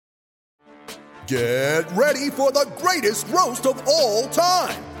Get ready for the greatest roast of all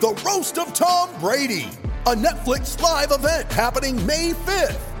time, the Roast of Tom Brady, a Netflix live event happening May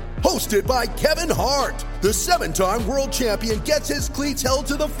 5th. Hosted by Kevin Hart, the 7-time world champion gets his cleats held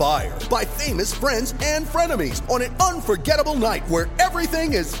to the fire by famous friends and frenemies on an unforgettable night where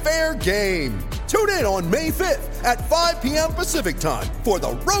everything is fair game. Tune in on May 5th at 5 p.m. Pacific time for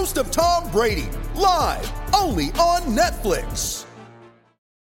the Roast of Tom Brady, live only on Netflix.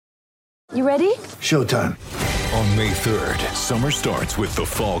 You ready? Showtime. On May 3rd, summer starts with The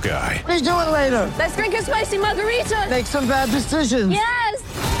Fall Guy. Let's do it later. Let's drink a spicy margarita. Make some bad decisions. Yes!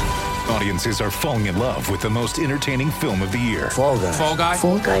 Audiences are falling in love with the most entertaining film of the year. Fall Guy. Fall Guy?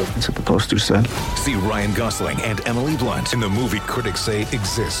 Fall Guy. That's what the poster said. See Ryan Gosling and Emily Blunt in the movie critics say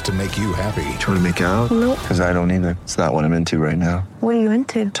exists to make you happy. Trying to make it out? Nope. Because I don't either. It's not what I'm into right now. What are you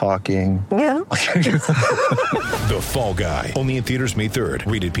into? Talking. Yeah. The Fall Guy. Only in theaters May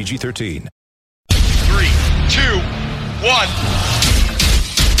 3rd. Rated PG-13. 3, 2, 1.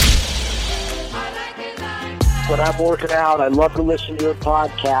 When I'm working out, I love to listen to your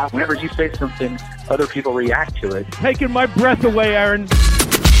podcast. Whenever you say something, other people react to it. Taking my breath away, Aaron.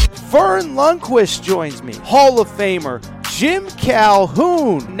 Vern Lundquist joins me. Hall of Famer Jim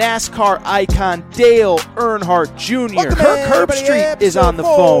Calhoun, NASCAR icon Dale Earnhardt Jr. Kirk Herbstreit is on the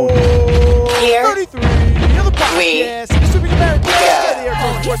phone. Here. 33 of the podcast. Super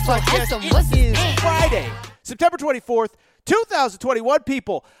American Sports Podcast. It is Friday, September 24th. 2021,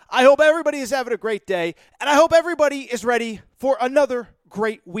 people. I hope everybody is having a great day, and I hope everybody is ready for another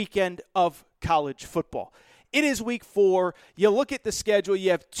great weekend of college football. It is week 4. You look at the schedule, you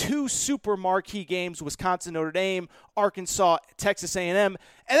have 2 super marquee games, Wisconsin, Notre Dame, Arkansas, Texas A&M, and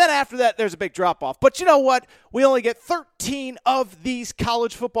then after that, there's a big drop-off. But you know what? We only get 13 of these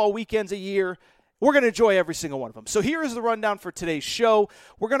college football weekends a year. We're going to enjoy every single one of them. So here is the rundown for today's show.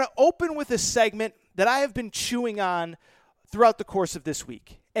 We're going to open with a segment that I have been chewing on throughout the course of this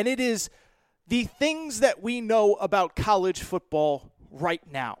week. And it is the things that we know about college football right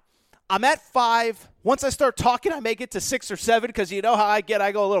now. I'm at 5. Once I start talking, I may get to 6 or 7 because you know how I get.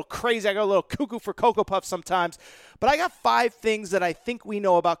 I go a little crazy. I go a little cuckoo for Cocoa Puffs sometimes. But I got 5 things that I think we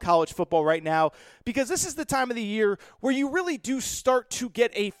know about college football right now because this is the time of the year where you really do start to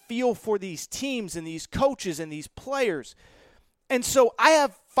get a feel for these teams and these coaches and these players. And so I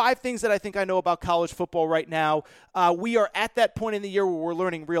have 5 things that I think I know about college football right now. We are at that point in the year where we're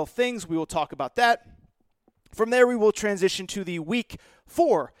learning real things. We will talk about that. From there, we will transition to the Week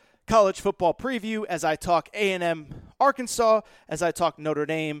 4 college football preview as I talk A&M Arkansas, as I talk Notre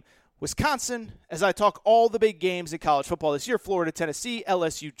Dame Wisconsin, as I talk all the big games in college football this year, Florida, Tennessee,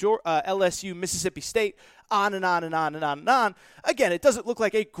 LSU, Mississippi State, on and on and on and on and on. Again, it doesn't look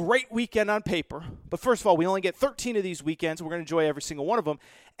like a great weekend on paper, but first of all, we only get 13 of these weekends. We're going to enjoy every single one of them.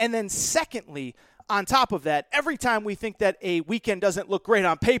 And then secondly, on top of that, every time we think that a weekend doesn't look great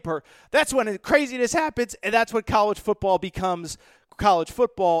on paper, that's when craziness happens, and that's when college football becomes college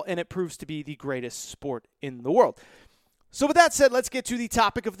football, and it proves to be the greatest sport in the world. So with that said, let's get to the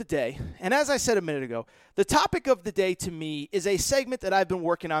topic of the day. And as I said a minute ago, the topic of the day to me is a segment that I've been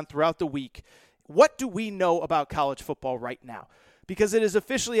working on throughout the week. What do we know about college football right now? Because it is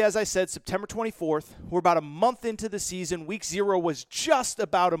officially, as I said, September 24th. We're about a month into the season. Week 0 was just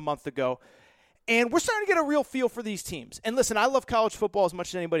about a month ago. And we're starting to get a real feel for these teams. And listen, I love college football as much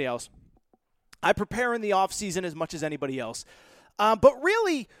as anybody else. I prepare in the offseason as much as anybody else. But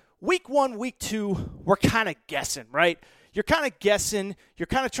really, week 1, week 2, we're kind of guessing, right? You're kind of guessing. You're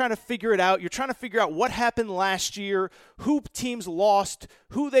kind of trying to figure it out. You're trying to figure out what happened last year, who teams lost,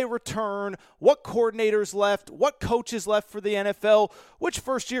 who they return, what coordinators left, what coaches left for the NFL, which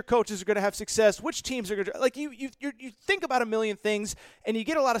first-year coaches are going to have success, which teams are going to – like you think about a million things, and you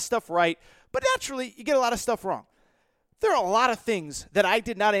get a lot of stuff right, but naturally you get a lot of stuff wrong. There are a lot of things that I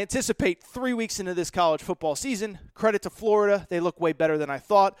did not anticipate 3 weeks into this college football season. Credit to Florida. They look way better than I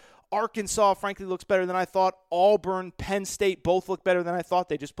thought. Arkansas, frankly, looks better than I thought. Auburn, Penn State both look better than I thought.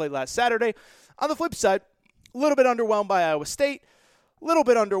 They just played last Saturday. On the flip side, a little bit underwhelmed by Iowa State, a little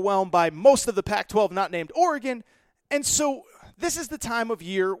bit underwhelmed by most of the Pac-12 not named Oregon. And so this is the time of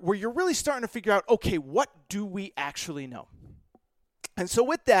year where you're really starting to figure out, okay, what do we actually know? And so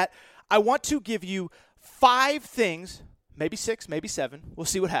with that, I want to give you 5 things, maybe 6, maybe 7, we'll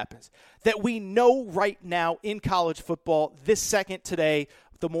see what happens, that we know right now in college football this second today,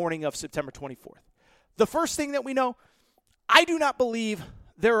 the morning of September 24th. The first thing that we know, I do not believe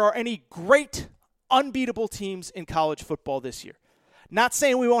there are any great unbeatable teams in college football this year. Not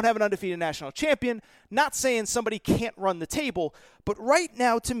saying we won't have an undefeated national champion, not saying somebody can't run the table, but right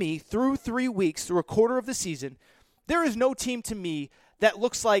now to me, through 3 weeks, through a quarter of the season, there is no team to me that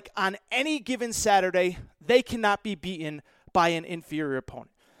looks like on any given Saturday, they cannot be beaten by an inferior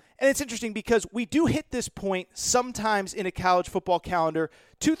opponent. And it's interesting because we do hit this point sometimes in a college football calendar,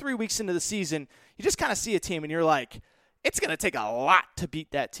 2-3 weeks into the season, you just kind of see a team and you're like, it's going to take a lot to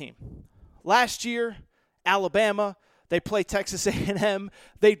beat that team. Last year, Alabama, they play Texas A&M.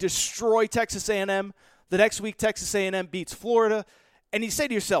 They destroy Texas A&M. The next week, Texas A&M beats Florida. And you say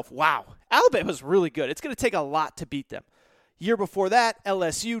to yourself, wow, Alabama's really good. It's going to take a lot to beat them. Year before that,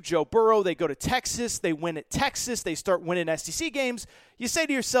 LSU, Joe Burrow, they go to Texas. They win at Texas. They start winning SEC games. You say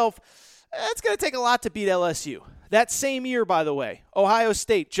to yourself, it's going to take a lot to beat LSU. That same year, by the way, Ohio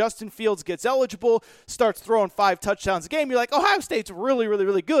State, Justin Fields gets eligible, starts throwing 5 touchdowns a game. You're like, Ohio State's really, really,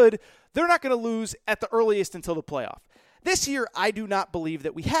 really good. They're not going to lose at the earliest until the playoff. This year, I do not believe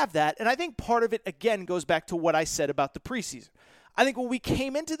that we have that, and I think part of it, again, goes back to what I said about the preseason. I think when we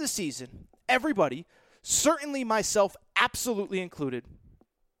came into the season, everybody, certainly myself absolutely included,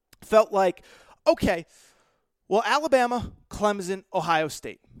 felt like, okay, well, Alabama, Clemson, Ohio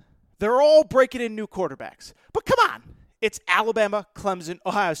State, they're all breaking in new quarterbacks. But come on, it's Alabama, Clemson,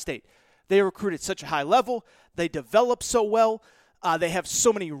 Ohio State. They recruit at such a high level. They develop so well. They have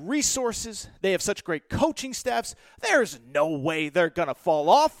so many resources. They have such great coaching staffs. There's no way they're going to fall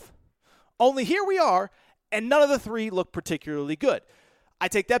off. Only here we are, and none of the three look particularly good. I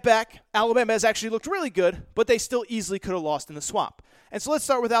take that back. Alabama has actually looked really good, but they still easily could have lost in the swamp. And so let's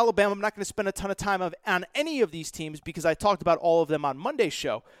start with Alabama. I'm not going to spend a ton of time on any of these teams because I talked about all of them on Monday's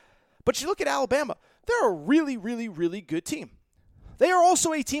show. But you look at Alabama, they're a really, really, really good team. They are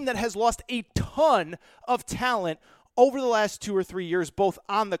also a team that has lost a ton of talent over the last 2 or 3 years, both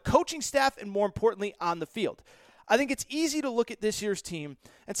on the coaching staff and, more importantly, on the field. I think it's easy to look at this year's team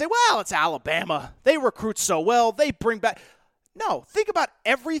and say, well, it's Alabama. They recruit so well. They bring back. No, think about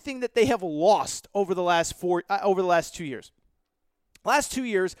everything that they have lost over the last 2 years. Last 2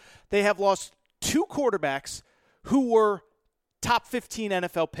 years, they have lost 2 quarterbacks who were top 15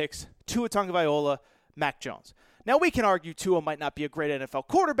 NFL picks, Tua Tagovailoa, Mac Jones. Now, we can argue Tua might not be a great NFL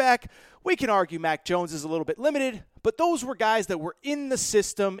quarterback. We can argue Mac Jones is a little bit limited, but those were guys that were in the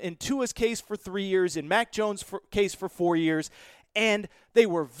system, in Tua's case for 3 years, in Mac Jones' case for 4 years, and they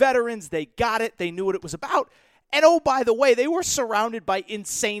were veterans. They got it. They knew what it was about. And, oh, by the way, they were surrounded by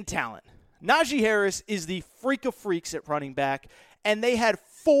insane talent. Najee Harris is the freak of freaks at running back, and they had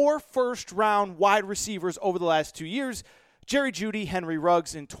 4 first-round wide receivers over the last 2 years. Jerry Jeudy, Henry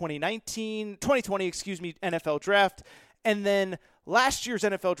Ruggs in 2020 NFL draft. And then last year's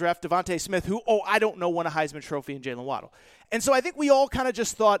NFL draft, Devontae Smith, who, I don't know, won a Heisman Trophy, and Jalen Waddle. And so I think we all kind of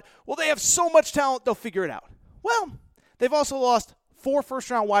just thought, well, they have so much talent, they'll figure it out. Well, they've also lost 4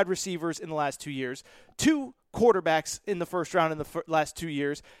 first-round wide receivers in the last 2 years, 2 quarterbacks in the first round in the last 2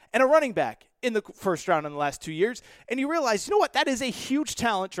 years, and a running back in the first round in the last 2 years. And you realize, you know what, that is a huge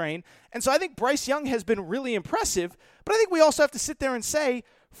talent drain. And so I think Bryce Young has been really impressive, but I think we also have to sit there and say,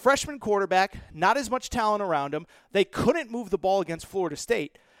 freshman quarterback, not as much talent around him. They couldn't move the ball against Florida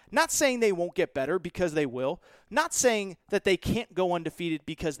State. Not saying they won't get better, because they will. Not saying that they can't go undefeated,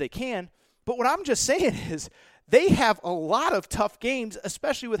 because they can. But what I'm just saying is, they have a lot of tough games,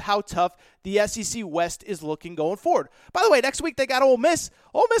 especially with how tough the SEC West is looking going forward. By the way, next week they got Ole Miss.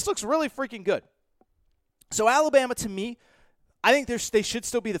 Ole Miss looks really freaking good. So Alabama, to me, I think they should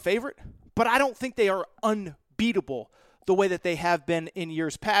still be the favorite, but I don't think they are unbeatable the way that they have been in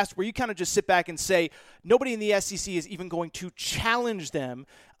years past, where you kind of just sit back and say, nobody in the SEC is even going to challenge them.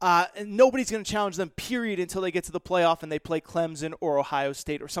 And nobody's going to challenge them, period, until they get to the playoff and they play Clemson or Ohio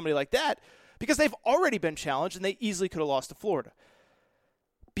State or somebody like that, because they've already been challenged and they easily could have lost to Florida.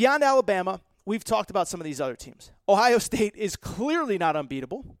 Beyond Alabama, we've talked about some of these other teams. Ohio State is clearly not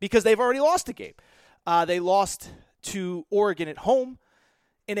unbeatable because they've already lost a game. They lost to Oregon at home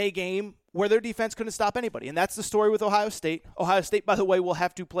in a game where their defense couldn't stop anybody. And that's the story with Ohio State. Ohio State, by the way, will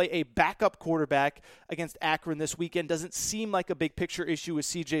have to play a backup quarterback against Akron this weekend. Doesn't seem like a big picture issue with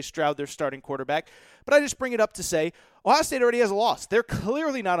C.J. Stroud, their starting quarterback. But I just bring it up to say, Ohio State already has a loss. They're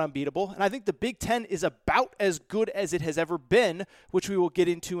clearly not unbeatable. And I think the Big Ten is about as good as it has ever been, which we will get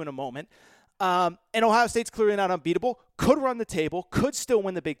into in a moment. And Ohio State's clearly not unbeatable. Could run the table. Could still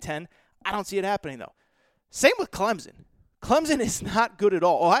win the Big Ten. I don't see it happening, though. Same with Clemson. Clemson is not good at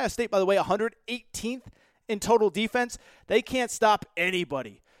all. Ohio State, by the way, 118th in total defense. They can't stop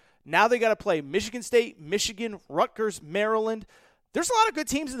anybody. Now they got to play Michigan State, Michigan, Rutgers, Maryland. There's a lot of good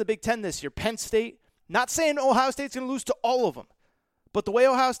teams in the Big Ten this year. Penn State. Not saying Ohio State's going to lose to all of them. But the way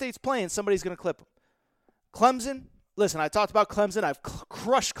Ohio State's playing, somebody's going to clip them. Clemson, listen, I talked about Clemson. I've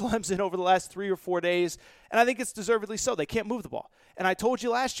crushed Clemson over the last 3 or 4 days, and I think it's deservedly so. They can't move the ball. And I told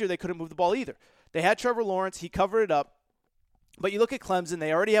you last year they couldn't move the ball either. They had Trevor Lawrence. He covered it up. But you look at Clemson,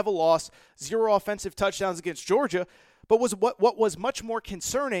 they already have a loss, 0 offensive touchdowns against Georgia. But what was much more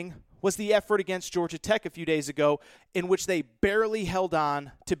concerning was the effort against Georgia Tech a few days ago, in which they barely held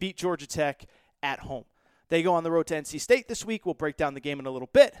on to beat Georgia Tech at home. They go on the road to NC State this week. We'll break down the game in a little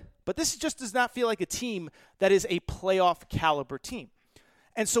bit. But this just does not feel like a team that is a playoff caliber team.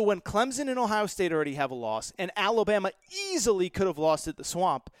 And so when Clemson and Ohio State already have a loss, and Alabama easily could have lost at the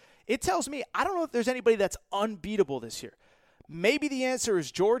Swamp, it tells me I don't know if there's anybody that's unbeatable this year. Maybe the answer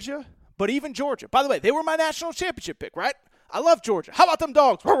is Georgia, but even Georgia. By the way, they were my national championship pick, right? I love Georgia. How about them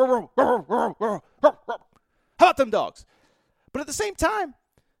dogs? How about them dogs? But at the same time,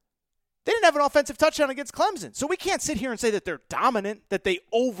 they didn't have an offensive touchdown against Clemson. So we can't sit here and say that they're dominant, that they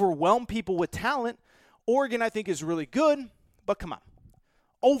overwhelm people with talent. Oregon, I think, is really good, but come on.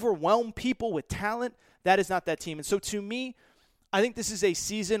 Overwhelm people with talent, that is not that team. And so to me, I think this is a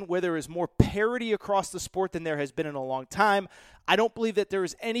season where there is more parity across the sport than there has been in a long time. I don't believe that there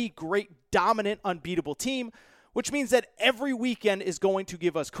is any great, dominant, unbeatable team, which means that every weekend is going to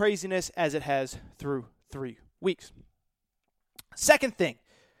give us craziness as it has through 3 weeks. Second thing,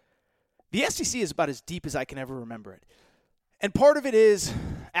 the SEC is about as deep as I can ever remember it. And part of it is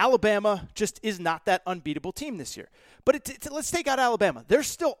Alabama just is not that unbeatable team this year. But let's take out Alabama. They're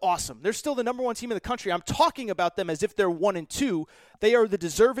still awesome. They're still the number one team in the country. I'm talking about them as if they're 1 and 2. They are the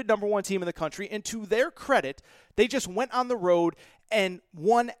deserved number one team in the country. And to their credit, they just went on the road and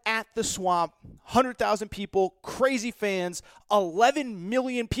won at the Swamp. 100,000 people, crazy fans, 11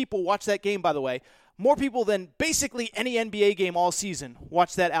 million people watched that game, by the way. More people than basically any NBA game all season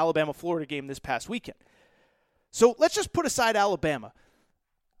watched that Alabama-Florida game this past weekend. So let's just put aside Alabama,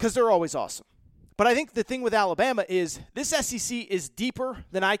 because they're always awesome. But I think the thing with Alabama is this SEC is deeper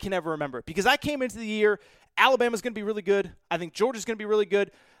than I can ever remember it. Because I came into the year, Alabama's going to be really good. I think Georgia's going to be really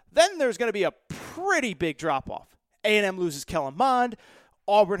good. Then there's going to be a pretty big drop-off. A&M loses Kellen Mond.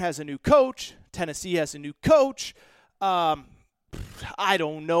 Auburn has a new coach. Tennessee has a new coach. I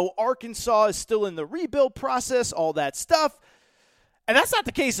don't know. Arkansas is still in the rebuild process, all that stuff. And that's not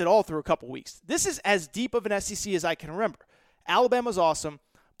the case at all through a couple weeks. This is as deep of an SEC as I can remember. Alabama's awesome.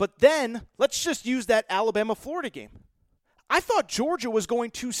 But then let's just use that Alabama-Florida game. I thought Georgia was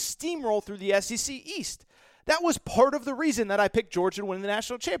going to steamroll through the SEC East. That was part of the reason that I picked Georgia to win the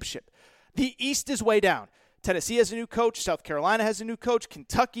national championship. The East is way down. Tennessee has a new coach. South Carolina has a new coach.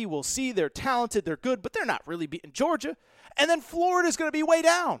 Kentucky, we'll see. They're talented. They're good, but they're not really beating Georgia. And then Florida's going to be way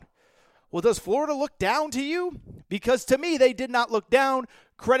down. Well, does Florida look down to you? Because to me, they did not look down.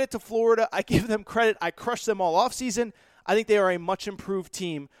 Credit to Florida. I give them credit. I crushed them all offseason. I think they are a much improved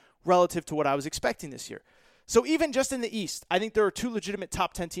team relative to what I was expecting this year. So even just in the East, I think there are 2 legitimate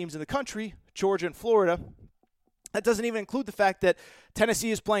top 10 teams in the country, Georgia and Florida. That doesn't even include the fact that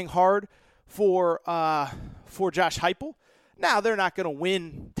Tennessee is playing hard for Josh Heupel. Now, they're not going to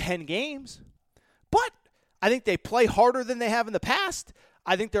win 10 games, but I think they play harder than they have in the past.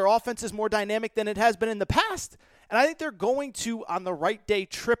 I think their offense is more dynamic than it has been in the past. And I think they're going to, on the right day,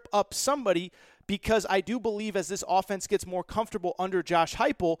 trip up somebody, because I do believe as this offense gets more comfortable under Josh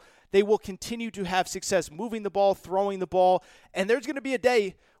Heupel, they will continue to have success moving the ball, throwing the ball. And there's going to be a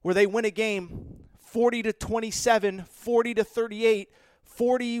day where they win a game 40-27, 40-38,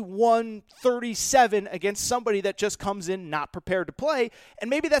 41-37 against somebody that just comes in not prepared to play. And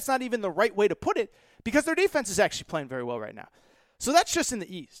maybe that's not even the right way to put it, because their defense is actually playing very well right now. So that's just in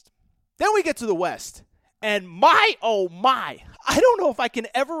the East. Then we get to the West. And my, oh my, I don't know if I can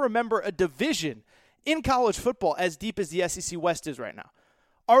ever remember a division in college football as deep as the SEC West is right now.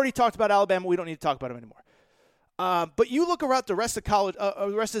 Already talked about Alabama. We don't need to talk about them anymore. But you look around the rest of college,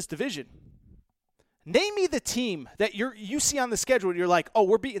 the rest of this division. Name me the team that you see on the schedule and you're like, oh,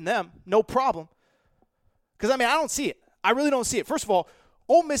 we're beating them. No problem. Because, I mean, I don't see it. I really don't see it. First of all,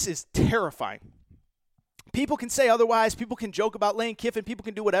 Ole Miss is terrifying. People can say otherwise. People can joke about Lane Kiffin. People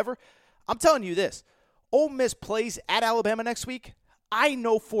can do whatever. I'm telling you this. Ole Miss plays at Alabama next week. I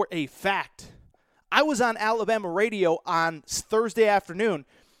know for a fact. I was on Alabama radio on Thursday afternoon.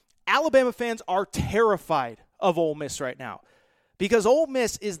 Alabama fans are terrified of Ole Miss right now because Ole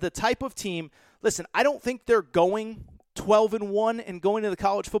Miss is the type of team. Listen, I don't think they're going 12-1 and going to the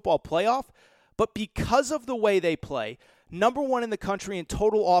college football playoff, but because of the way they play, number one in the country in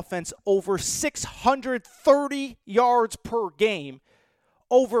total offense, over 630 yards per game,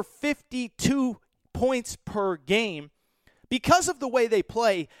 over 52 points per game. Because of the way they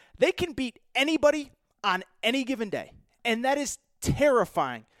play, they can beat anybody on any given day. And that is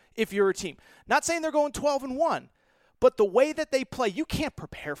terrifying if you're a team. Not saying they're going 12-1, but the way that they play, you can't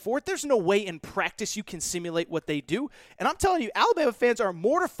prepare for it. There's no way in practice you can simulate what they do. And I'm telling you, Alabama fans are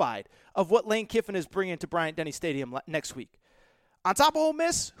mortified of what Lane Kiffin is bringing to Bryant-Denny Stadium next week. On top of Ole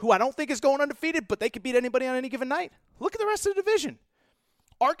Miss, who I don't think is going undefeated, but they could beat anybody on any given night. Look at the rest of the division.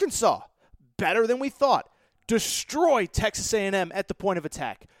 Arkansas, better than we thought. Destroyed Texas A&M at the point of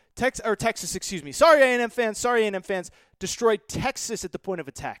attack. Texas, excuse me. Sorry, A&M fans. Destroyed Texas at the point of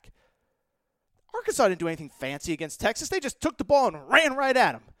attack. Arkansas didn't do anything fancy against Texas. They just took the ball and ran right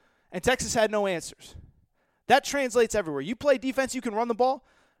at them. And Texas had no answers. That translates everywhere. You play defense, you can run the ball.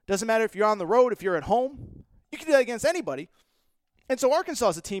 Doesn't matter if you're on the road, if you're at home. You can do that against anybody. And so Arkansas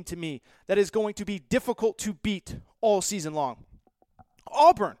is a team to me that is going to be difficult to beat all season long.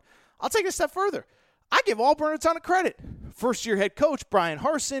 Auburn, I'll take it a step further. I give Auburn a ton of credit. First-year head coach Brian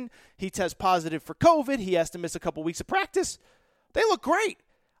Harsin, he tests positive for COVID. He has to miss a couple weeks of practice. They look great.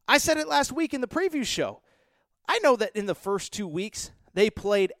 I said it last week in the preview show. I know that in the first 2 weeks, they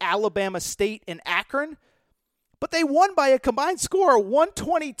played Alabama State and Akron, but they won by a combined score of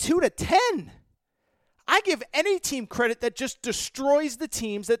 122-10. I give any team credit that just destroys the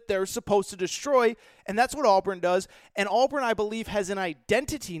teams that they're supposed to destroy, and that's what Auburn does. And Auburn, I believe, has an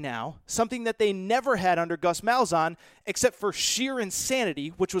identity now, something that they never had under Gus Malzahn, except for sheer insanity,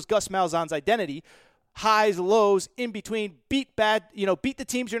 which was Gus Malzahn's identity. Highs, lows, in between, beat the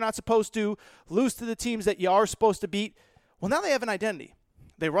teams you're not supposed to, lose to the teams that you are supposed to beat. Well, now they have an identity.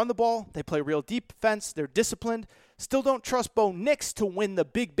 They run the ball, they play real defense, they're disciplined. Still don't trust Bo Nix to win the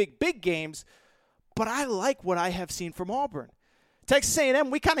big games. But I like what I have seen from Auburn. Texas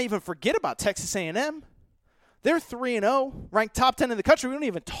A&M, we kind of even forget about Texas A&M. They're 3-0, ranked top 10 in the country. We don't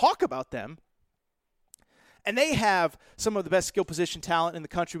even talk about them. And they have some of the best skill position talent in the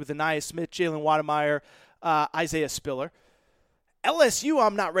country with Anaya Smith, Jalen Wademeyer, Isaiah Spiller. LSU,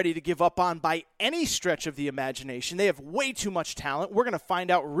 I'm not ready to give up on by any stretch of the imagination. They have way too much talent. We're going to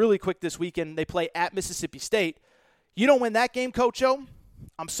find out really quick this weekend. They play at Mississippi State. You don't win that game, Coach O?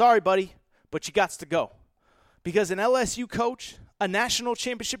 I'm sorry, buddy. But you got to go. Because an LSU coach, a national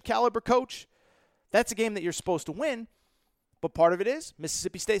championship caliber coach, that's a game that you're supposed to win. But part of it is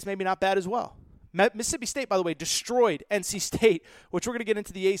Mississippi State's maybe not bad as well. Mississippi State, by the way, destroyed NC State, which we're going to get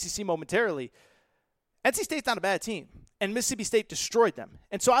into the ACC momentarily. NC State's not a bad team, and Mississippi State destroyed them.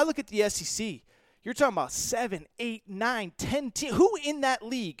 And so I look at the SEC. You're talking about 7, 8, 9, 10 teams. Who in that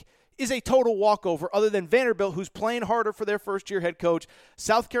league is a total walkover other than Vanderbilt, who's playing harder for their first-year head coach,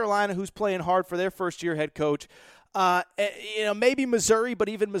 South Carolina, who's playing hard for their first-year head coach, maybe Missouri, but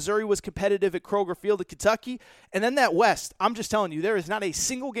even Missouri was competitive at Kroger Field at Kentucky. And then that West, I'm just telling you, there is not a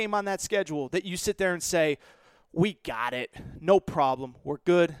single game on that schedule that you sit there and say, we got it, no problem, we're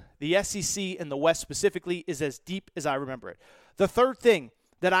good. The SEC and the West specifically is as deep as I remember it. The third thing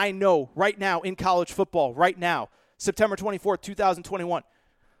that I know right now in college football, right now, September 24th, 2021,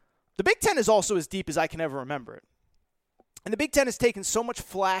 the Big Ten is also as deep as I can ever remember it. And the Big Ten has taken so much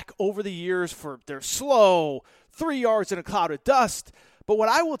flack over the years for their slow, 3 yards in a cloud of dust. But what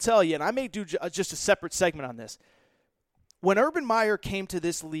I will tell you, and I may do just a separate segment on this, when Urban Meyer came to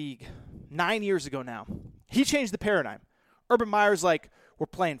this league 9 years ago now, he changed the paradigm. Urban Meyer's like, we're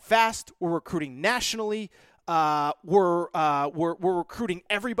playing fast, we're recruiting nationally, we're recruiting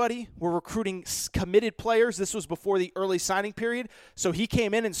everybody. We're recruiting committed players. This was before the early signing period. So he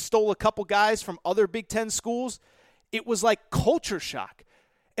came in and stole a couple guys from other Big Ten schools. It was like culture shock.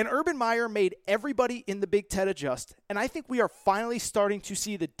 And Urban Meyer made everybody in the Big Ten adjust. And I think we are finally starting to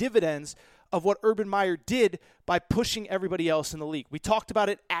see the dividends of what Urban Meyer did by pushing everybody else in the league. We talked about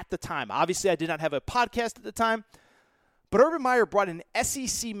it at the time. Obviously, I did not have a podcast at the time. But Urban Meyer brought an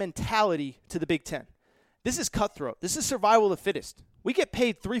SEC mentality to the Big Ten. This is cutthroat. This is survival of the fittest. We get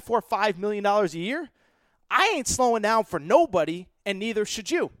paid $3, $4, $5 million a year. I ain't slowing down for nobody, and neither should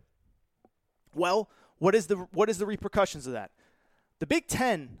you. Well, what is the repercussions of that? The Big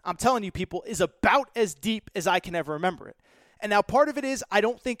Ten, I'm telling you people, is about as deep as I can ever remember it. And now part of it is, I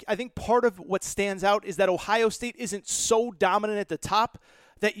think part of what stands out is that Ohio State isn't so dominant at the top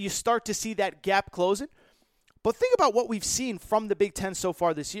that you start to see that gap closing. But think about what we've seen from the Big Ten so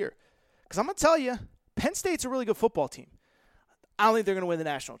far this year. Because I'm going to tell you, Penn State's a really good football team. I don't think they're going to win the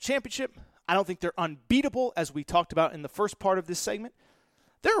national championship. I don't think they're unbeatable, as we talked about in the first part of this segment.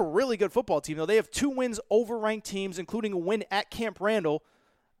 They're a really good football team, though. They have 2 wins over ranked teams, including a win at Camp Randall.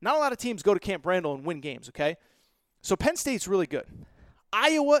 Not a lot of teams go to Camp Randall and win games, okay? So Penn State's really good.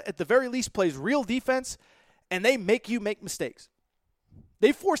 Iowa, at the very least, plays real defense, and they make you make mistakes.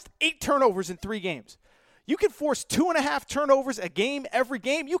 They forced 8 turnovers in 3 games. You can force 2.5 turnovers a game every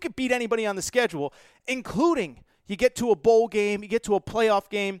game. You can beat anybody on the schedule, including you get to a bowl game, you get to a playoff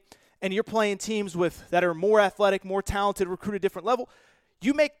game, and you're playing teams that are more athletic, more talented, recruit a different level.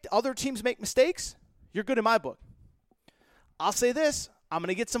 You make other teams make mistakes, you're good in my book. I'll say this. I'm going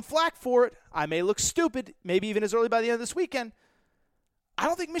to get some flack for it. I may look stupid, maybe even as early by the end of this weekend. I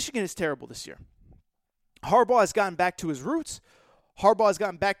don't think Michigan is terrible this year. Harbaugh has gotten back to his roots. Harbaugh has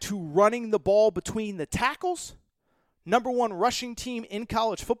gotten back to running the ball between the tackles. Number one rushing team in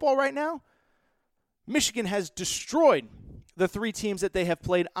college football right now. Michigan has destroyed the 3 teams that they have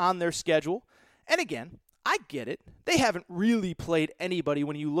played on their schedule. And again, I get it. They haven't really played anybody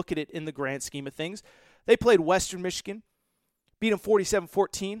when you look at it in the grand scheme of things. They played Western Michigan, beat them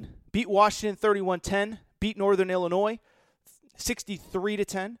 47-14, beat Washington 31-10, beat Northern Illinois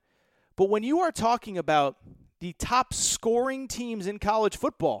 63-10. But when you are talking about the top scoring teams in college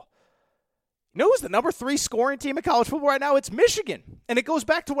football, you know who's the number 3 scoring team in college football right now? It's Michigan. And it goes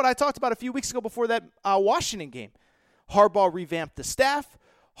back to what I talked about a few weeks ago before that Washington game. Harbaugh revamped the staff.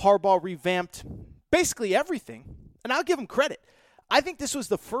 Harbaugh revamped basically everything. And I'll give him credit. I think this was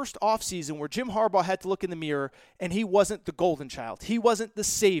the first offseason where Jim Harbaugh had to look in the mirror and he wasn't the golden child. He wasn't the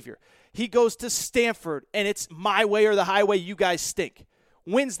savior. He goes to Stanford and it's my way or the highway, you guys stink.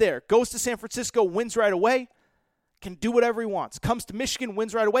 Wins there. Goes to San Francisco, wins right away. Can do whatever he wants. Comes to Michigan,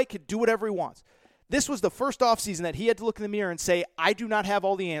 wins right away, can do whatever he wants. This was the first offseason that he had to look in the mirror and say, I do not have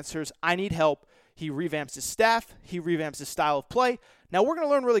all the answers. I need help. He revamps his staff. He revamps his style of play. Now we're going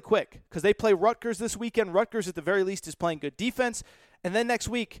to learn really quick because they play Rutgers this weekend. Rutgers, at the very least, is playing good defense. And then next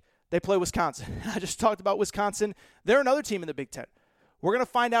week, they play Wisconsin. I just talked about Wisconsin. They're another team in the Big Ten. We're going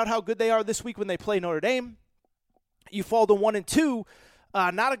to find out how good they are this week when they play Notre Dame. You fall to 1-2.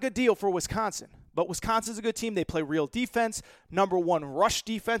 Not a good deal for Wisconsin. But Wisconsin's a good team. They play real defense, number 1 rush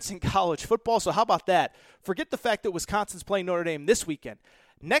defense in college football. So how about that? Forget the fact that Wisconsin's playing Notre Dame this weekend.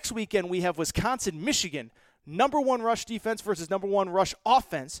 Next weekend, we have Wisconsin-Michigan, number 1 rush defense versus number 1 rush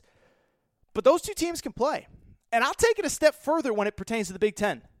offense. But those 2 teams can play. And I'll take it a step further when it pertains to the Big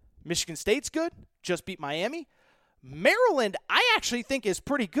Ten. Michigan State's good, just beat Miami. Maryland, I actually think, is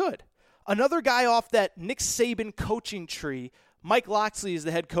pretty good. Another guy off that Nick Saban coaching tree. Mike Locksley is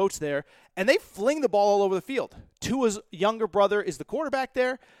the head coach there, and they fling the ball all over the field. Tua's younger brother is the quarterback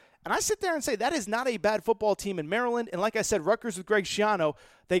there, and I sit there and say that is not a bad football team in Maryland, and like I said, Rutgers with Greg Schiano,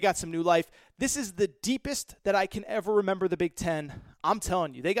 they got some new life. This is the deepest that I can ever remember the Big Ten. I'm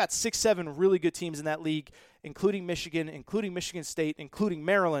telling you, they got 6-7 really good teams in that league, including Michigan, including Michigan State, including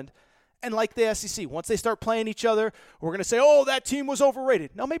Maryland. And like the SEC, once they start playing each other, we're going to say, oh, that team was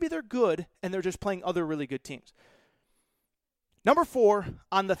overrated. No, maybe they're good, and they're just playing other really good teams. Number 4,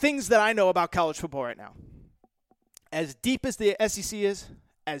 on the things that I know about college football right now. As deep as the SEC is,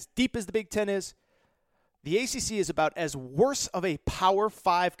 as deep as the Big Ten is, the ACC is about as worse of a Power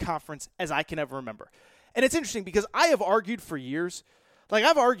 5 conference as I can ever remember. And it's interesting because I have argued for years. I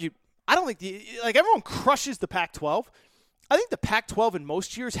don't think everyone crushes the Pac-12. I think the Pac-12 in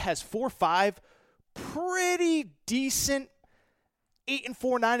most years has 4 or 5 pretty decent 8-4,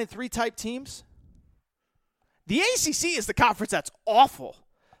 9-3 type teams. The ACC is the conference that's awful.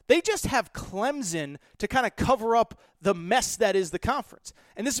 They just have Clemson to kind of cover up the mess that is the conference.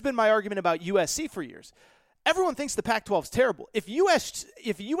 And this has been my argument about USC for years. Everyone thinks the Pac-12 is terrible. If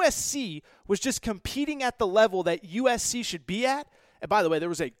USC was just competing at the level that USC should be at, and by the way, there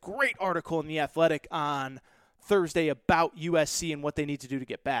was a great article in The Athletic on Thursday about USC and what they need to do to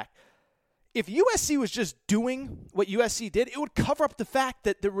get back. If USC was just doing what USC did, it would cover up the fact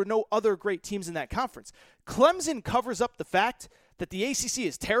that there were no other great teams in that conference. Clemson covers up the fact that the ACC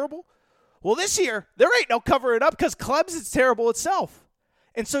is terrible. Well, this year, there ain't no covering it up because Clemson's terrible itself.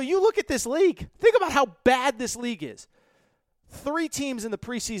 And so you look at this league, think about how bad this league is. 3 teams in the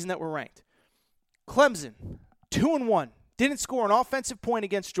preseason that were ranked. Clemson, 2-1, didn't score an offensive point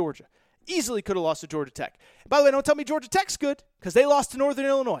against Georgia. Easily could have lost to Georgia Tech. And by the way, don't tell me Georgia Tech's good because they lost to Northern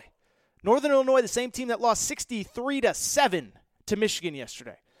Illinois. Northern Illinois, the same team that lost 63-7 to Michigan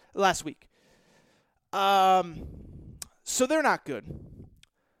last week. So they're not good.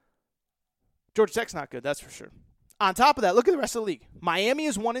 Georgia Tech's not good, that's for sure. On top of that, look at the rest of the league. Miami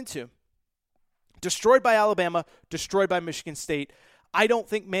is 1-2. Destroyed by Alabama, destroyed by Michigan State. I don't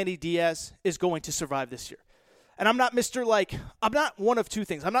think Manny Diaz is going to survive this year. And I'm not I'm not one of 2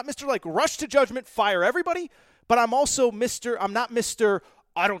 things. I'm not Mr. rush to judgment, fire everybody, but I'm also I'm not Mr.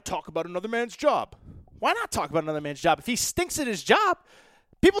 I don't talk about another man's job. Why not talk about another man's job? If he stinks at his job,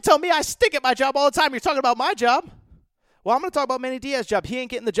 people tell me I stink at my job all the time. You're talking about my job. Well, I'm going to talk about Manny Diaz's job. He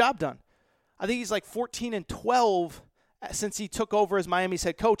ain't getting the job done. I think he's 14-12 since he took over as Miami's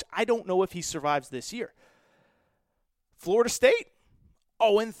head coach. I don't know if he survives this year. Florida State,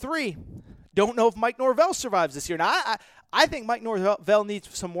 0-3. Don't know if Mike Norvell survives this year. Now, I think Mike Norvell needs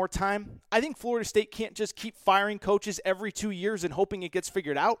some more time. I think Florida State can't just keep firing coaches every 2 years and hoping it gets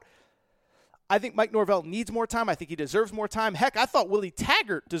figured out. I think Mike Norvell needs more time. I think he deserves more time. Heck, I thought Willie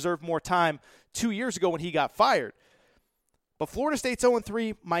Taggart deserved more time 2 years ago when he got fired. But Florida State's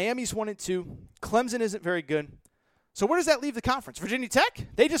 0-3. Miami's 1-2. Clemson isn't very good. So where does that leave the conference? Virginia Tech?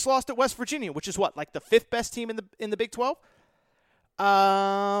 They just lost at West Virginia, which is what, like the 5th best team in the Big 12?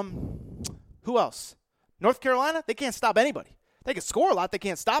 Who else? North Carolina? They can't stop anybody. They can score a lot. They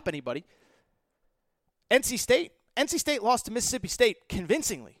can't stop anybody. NC State? NC State lost to Mississippi State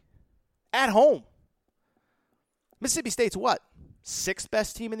convincingly. At home. Mississippi State's what? 6th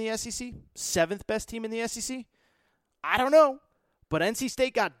best team in the SEC? 7th best team in the SEC? I don't know. But NC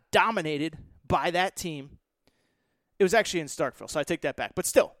State got dominated by that team. It was actually in Starkville, so I take that back. But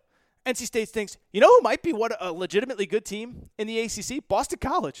still, NC State thinks, you know who might be a legitimately good team in the ACC? Boston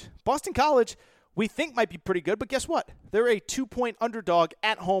College. Boston College, we think might be pretty good, but guess what? They're a 2-point underdog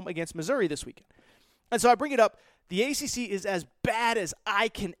at home against Missouri this weekend. And so I bring it up. The ACC is as bad as I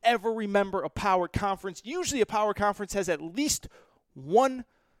can ever remember a power conference. Usually a power conference has at least one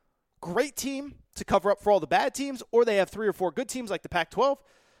great team to cover up for all the bad teams, or they have 3 or 4 good teams like the Pac-12.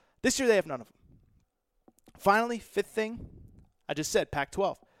 This year they have none of them. Finally, 5th thing, I just said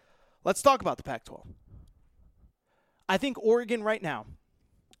Pac-12. Let's talk about the Pac-12. I think Oregon right now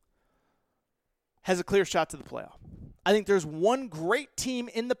has a clear shot to the playoff. I think there's one great team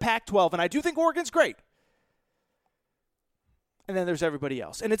in the Pac-12, and I do think Oregon's great. And then there's everybody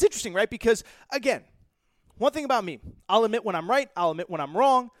else. And it's interesting, right? Because, again, one thing about me, I'll admit when I'm right, I'll admit when I'm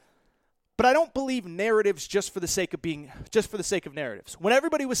wrong, but I don't believe narratives just for the sake of narratives. When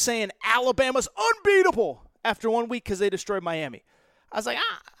everybody was saying Alabama's unbeatable after 1 week because they destroyed Miami, I was like,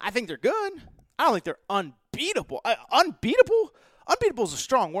 I think they're good. I don't think they're unbeatable. Unbeatable? Unbeatable is a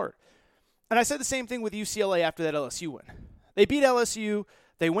strong word. And I said the same thing with UCLA after that LSU win. They beat LSU.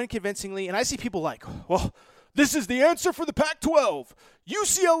 They win convincingly. And I see people like, well, this is the answer for the Pac-12.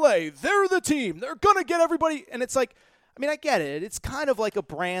 UCLA, they're the team. They're going to get everybody. And it's like, I mean, I get it. It's kind of like a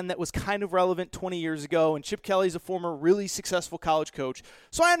brand that was kind of relevant 20 years ago, and Chip Kelly's a former really successful college coach.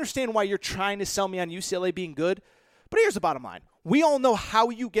 So I understand why you're trying to sell me on UCLA being good. But here's the bottom line. We all know how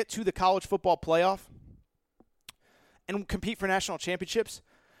you get to the college football playoff and compete for national championships.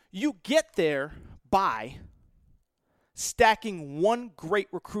 You get there by stacking one great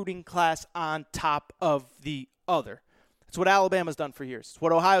recruiting class on top of the other. It's what Alabama's done for years. It's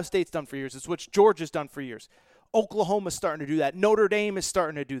what Ohio State's done for years. It's what Georgia's done for years. Oklahoma's starting to do that. Notre Dame is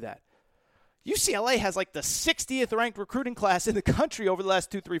starting to do that. UCLA has like the 60th ranked recruiting class in the country over the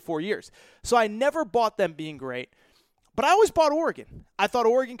last 2, 3, 4 years. So I never bought them being great. But I always bought Oregon. I thought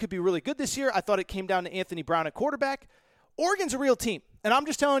Oregon could be really good this year. I thought it came down to Anthony Brown at quarterback. Oregon's a real team. And I'm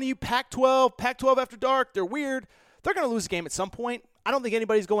just telling you, Pac-12 after dark, they're weird. They're going to lose a game at some point. I don't think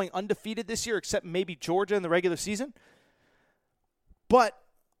anybody's going undefeated this year except maybe Georgia in the regular season. But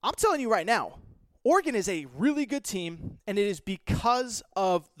I'm telling you right now, Oregon is a really good team, and it is because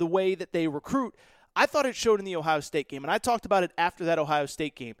of the way that they recruit. I thought it showed in the Ohio State game, and I talked about it after that Ohio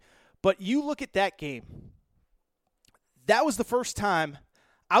State game. But you look at that game, that was the first time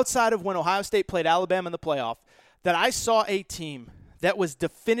outside of when Ohio State played Alabama in the playoff that I saw a team that was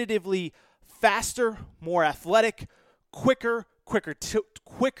definitively faster, more athletic, quicker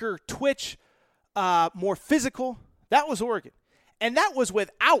twitch, more physical. That was Oregon. And that was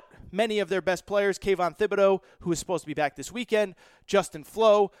without many of their best players. Kayvon Thibodeau, who is supposed to be back this weekend. Justin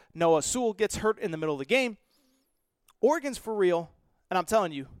Flo. Noah Sewell gets hurt in the middle of the game. Oregon's for real. And I'm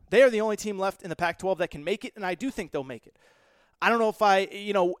telling you, they are the only team left in the Pac-12 that can make it, and I do think they'll make it. I don't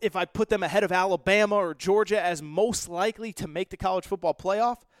know if I put them ahead of Alabama or Georgia as most likely to make the college football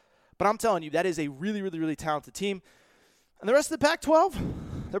playoff, but I'm telling you, that is a really, really, really talented team. And the rest of the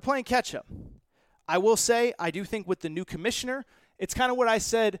Pac-12, they're playing catch-up. I will say, I do think with the new commissioner, it's kind of what I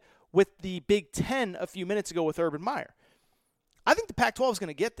said with the Big Ten a few minutes ago with Urban Meyer. I think the Pac-12 is going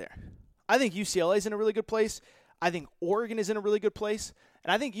to get there. I think UCLA is in a really good place. I think Oregon is in a really good place.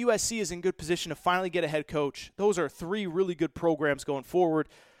 And I think USC is in good position to finally get a head coach. Those are 3 really good programs going forward.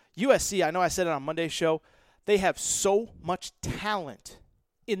 USC, I know I said it on Monday's show, they have so much talent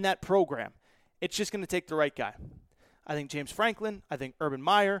in that program. It's just going to take the right guy. I think James Franklin, I think Urban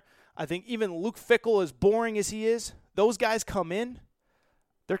Meyer, I think even Luke Fickell, as boring as he is, those guys come in,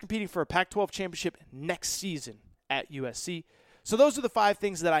 they're competing for a Pac-12 championship next season at USC. So those are the 5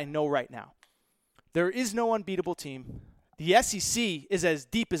 things that I know right now. There is no unbeatable team. The SEC is as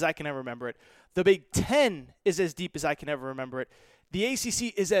deep as I can ever remember it. The Big Ten is as deep as I can ever remember it. The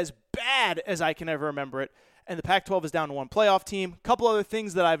ACC is as bad as I can ever remember it. And the Pac-12 is down to one playoff team. A couple other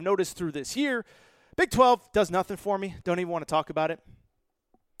things that I've noticed through this year. Big 12 does nothing for me. Don't even want to talk about it.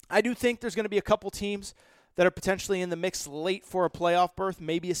 I do think there's going to be a couple teams that are potentially in the mix late for a playoff berth.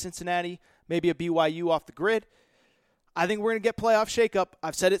 Maybe a Cincinnati, maybe a BYU off the grid. I think we're going to get playoff shakeup.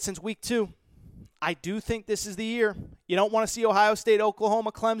 I've said it since week 2. I do think this is the year. You don't want to see Ohio State,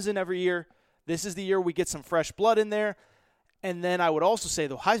 Oklahoma, Clemson every year. This is the year we get some fresh blood in there. And then I would also say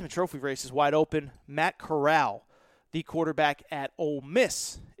the Heisman Trophy race is wide open. Matt Corral, the quarterback at Ole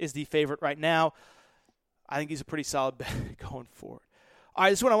Miss, is the favorite right now. I think he's a pretty solid bet going forward. All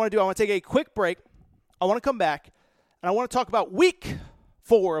right, this is what I want to do. I want to take a quick break. I want to come back, and I want to talk about Week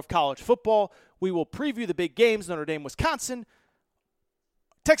 4 of college football. We will preview the big games, Notre Dame, Wisconsin,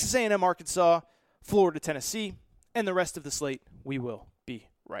 Texas A&M, Arkansas, Florida, Tennessee, and the rest of the slate. We will be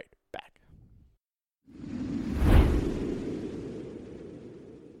right back.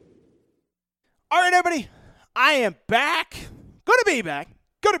 All right, everybody, I am back. Good to be back.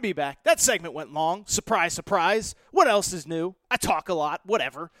 Good to be back. That segment went long. Surprise, surprise. What else is new? I talk a lot.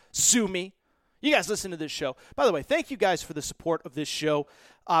 Whatever. Sue me. You guys listen to this show. By the way, thank you guys for the support of this show.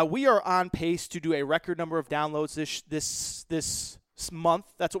 We are on pace to do a record number of downloads this month.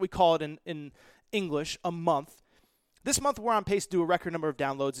 That's what we call it in English, a month. This month, we're on pace to do a record number of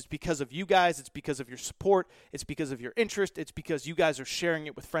downloads. It's because of you guys. It's because of your support. It's because of your interest. It's because you guys are sharing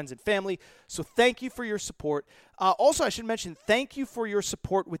it with friends and family. So thank you for your support. Also, I should mention, thank you for your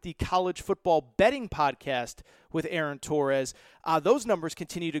support with the College Football Betting Podcast with Aaron Torres. Those numbers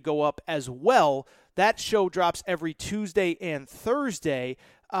continue to go up as well. That show drops every Tuesday and Thursday.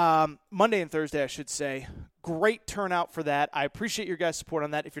 Monday and Thursday, I should say. Great turnout for that. I appreciate your guys' support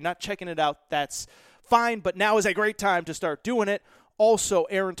on that. If you're not checking it out, that's fine, but now is a great time to start doing it. Also,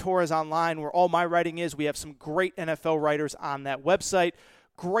 Aaron Torres Online, where all my writing is. We have some great NFL writers on that website.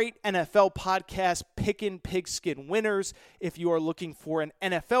 Great NFL podcast, Pickin' Pigskin Winners, if you are looking for an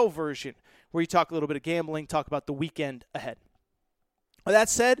NFL version where you talk a little bit of gambling, talk about the weekend ahead. With that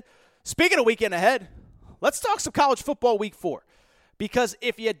said, speaking of weekend ahead, let's talk some college football week 4. Because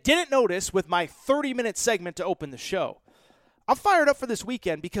if you didn't notice with my 30-minute segment to open the show, I'm fired up for this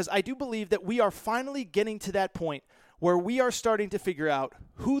weekend because I do believe that we are finally getting to that point where we are starting to figure out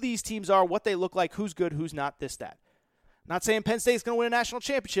who these teams are, what they look like, who's good, who's not, this, that. Not saying Penn State's going to win a national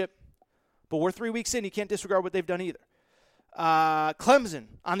championship, but we're 3 weeks in. You can't disregard what they've done either. Clemson,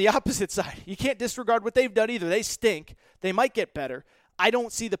 on the opposite side, you can't disregard what they've done either. They stink. They might get better. I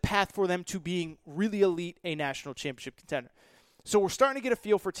don't see the path for them to being really elite, a national championship contender. So we're starting to get a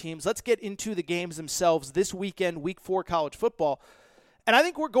feel for teams. Let's get into the games themselves this weekend, week 4 college football. And I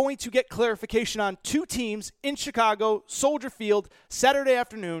think we're going to get clarification on 2 teams in Chicago, Soldier Field, Saturday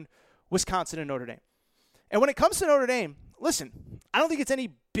afternoon, Wisconsin and Notre Dame. And when it comes to Notre Dame, listen, I don't think it's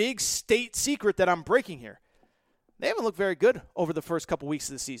any big state secret that I'm breaking here. They haven't looked very good over the first couple weeks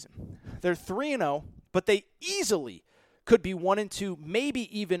of the season. They're 3-0, but they easily could be 1-2,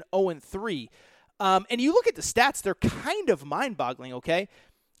 maybe even 0-3. And you look at the stats, they're kind of mind-boggling, okay?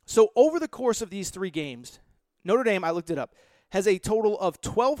 So over the course of these 3 games, Notre Dame, I looked it up, has a total of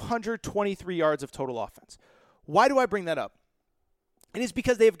 1,223 yards of total offense. Why do I bring that up? It is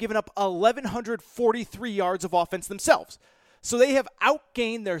because they have given up 1,143 yards of offense themselves. So they have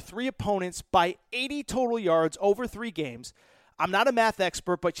outgained their 3 opponents by 80 total yards over 3 games. I'm not a math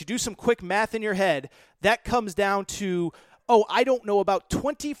expert, but you do some quick math in your head. That comes down to, I don't know, about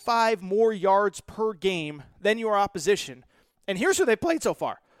 25 more yards per game than your opposition. And here's who they played so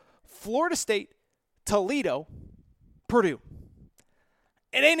far. Florida State, Toledo, Purdue.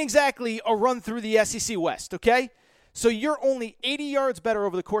 It ain't exactly a run through the SEC West, okay? So you're only 80 yards better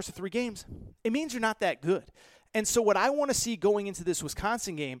over the course of 3 games. It means you're not that good. And so what I want to see going into this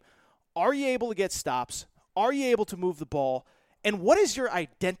Wisconsin game, are you able to get stops? Are you able to move the ball? And what is your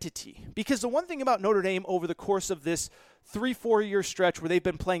identity? Because the one thing about Notre Dame over the course of this 3-4 year stretch where they've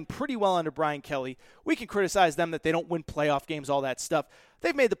been playing pretty well under Brian Kelly, we can criticize them that they don't win playoff games, all that stuff.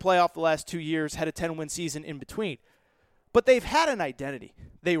 They've made the playoff the last 2 years, had a 10-win season in between. But they've had an identity.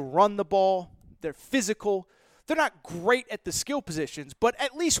 They run the ball. They're physical. They're not great at the skill positions, but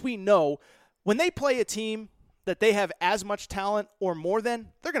at least we know when they play a team that they have as much talent or more than,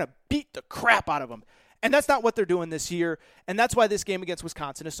 they're going to beat the crap out of them. And that's not what they're doing this year, and that's why this game against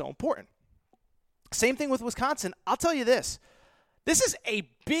Wisconsin is so important. Same thing with Wisconsin. I'll tell you this. This is a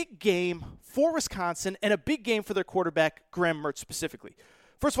big game for Wisconsin and a big game for their quarterback, Graham Mertz specifically.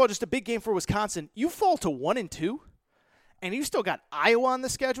 First of all, just a big game for Wisconsin. You fall to 1-2, and you still got Iowa on the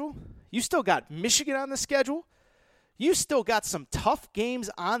schedule. You still got Michigan on the schedule. You still got some tough games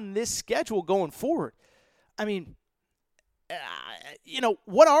on this schedule going forward. I mean,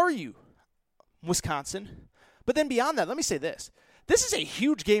 what are you? Wisconsin. But then beyond that, let me say this. This is a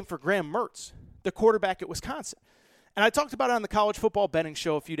huge game for Graham Mertz, the quarterback at Wisconsin. And I talked about it on the College Football Betting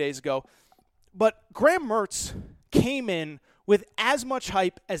Show a few days ago. But Graham Mertz came in with as much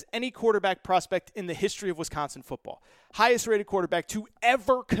hype as any quarterback prospect in the history of Wisconsin football. Highest rated quarterback to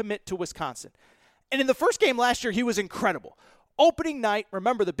ever commit to Wisconsin. And in the first game last year, he was incredible. Opening night,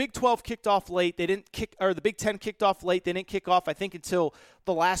 remember the Big 12 kicked off late. The Big 10 kicked off late. They didn't kick off, I think, until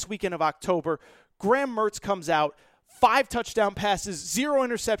the last weekend of October. Graham Mertz comes out, 5 touchdown passes, 0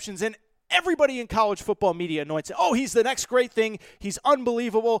 interceptions, and everybody in college football media anoints it. Oh, he's the next great thing. He's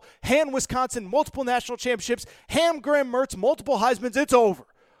unbelievable. Hand Wisconsin, multiple national championships. Ham Graham Mertz, multiple Heismans. It's over.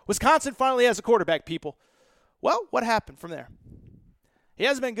 Wisconsin finally has a quarterback, people. Well, what happened from there? He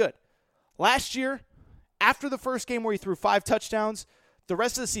hasn't been good. Last year, after the first game where he threw 5 touchdowns, the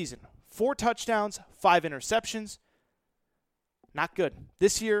rest of the season, 4 touchdowns, 5 interceptions. Not good.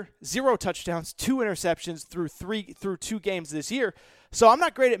 This year, 0 touchdowns, 2 interceptions through 2 games this year. So I'm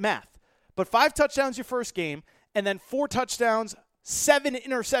not great at math. But 5 touchdowns your first game, and then 4 touchdowns, 7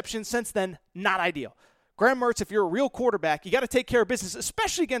 interceptions since then, not ideal. Graham Mertz, if you're a real quarterback, you got to take care of business,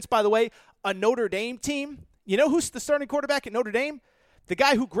 especially against, by the way, a Notre Dame team. You know who's the starting quarterback at Notre Dame? The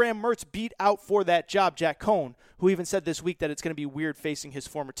guy who Graham Mertz beat out for that job, Jack Cohn, who even said this week that it's going to be weird facing his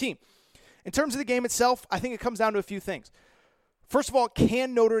former team. In terms of the game itself, I think it comes down to a few things. First of all,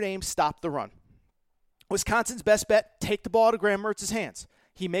 can Notre Dame stop the run? Wisconsin's best bet, take the ball out of Graham Mertz's hands.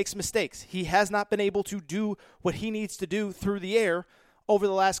 He makes mistakes. He has not been able to do what he needs to do through the air over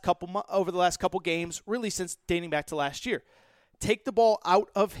the last couple games, really since dating back to last year. Take the ball out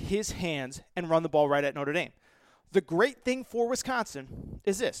of his hands and run the ball right at Notre Dame. The great thing for Wisconsin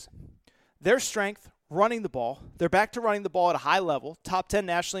is this. Their strength, running the ball, they're back to running the ball at a high level, top 10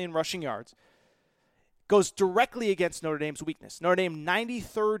 nationally in rushing yards, goes directly against Notre Dame's weakness. Notre Dame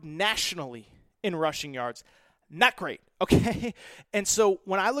 93rd nationally in rushing yards. Not great, okay? And so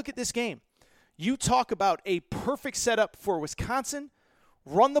when I look at this game, you talk about a perfect setup for Wisconsin,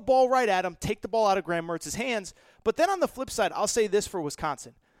 run the ball right at him, take the ball out of Graham Mertz's hands. But then on the flip side, I'll say this for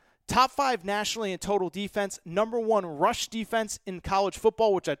Wisconsin. Top 5 nationally in total defense, number 1 rush defense in college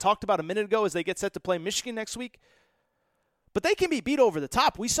football, which I talked about a minute ago as they get set to play Michigan next week. But they can be beat over the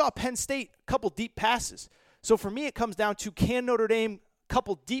top. We saw Penn State, a couple deep passes. So for me, it comes down to can Notre Dame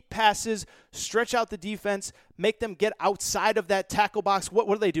couple deep passes, stretch out the defense, make them get outside of that tackle box. What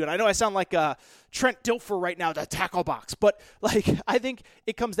are they doing? I know I sound like Trent Dilfer right now, the tackle box, but I think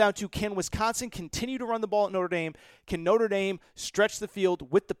it comes down to can Wisconsin continue to run the ball at Notre Dame? Can Notre Dame stretch the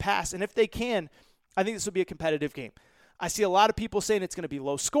field with the pass? And if they can, I think this will be a competitive game. I see a lot of people saying it's going to be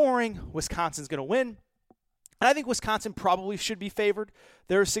low scoring. Wisconsin's going to win. And I think Wisconsin probably should be favored.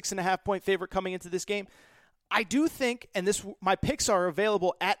 They're a 6.5-point favorite coming into this game. I do think, and my picks are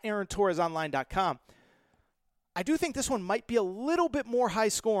available at AaronTorresOnline.com, I do think this one might be a little bit more high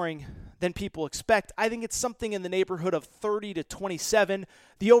scoring than people expect. I think it's something in the neighborhood of 30-27.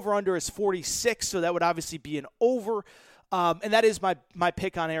 The over-under is 46, so that would obviously be an over. And that is my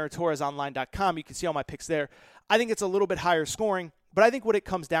pick on AaronTorresOnline.com. You can see all my picks there. I think it's a little bit higher scoring, but I think what it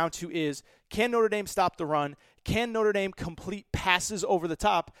comes down to is, can Notre Dame stop the run? Can Notre Dame complete passes over the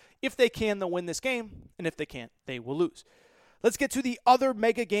top? If they can, they'll win this game, and if they can't, they will lose. Let's get to the other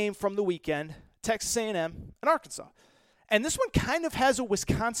mega game from the weekend, Texas A&M and Arkansas. And this one kind of has a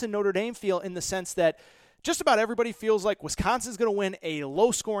Wisconsin-Notre Dame feel in the sense that just about everybody feels like Wisconsin's going to win a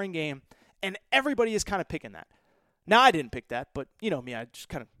low-scoring game, and everybody is kind of picking that. Now, I didn't pick that, but you know me, I just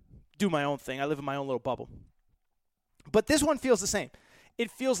kind of do my own thing. I live in my own little bubble. But this one feels the same. It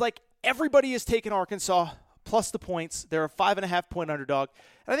feels like everybody is taking Arkansas plus the points. They're a 5.5-point underdog.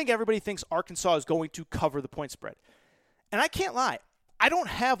 And I think everybody thinks Arkansas is going to cover the point spread. And I can't lie. I don't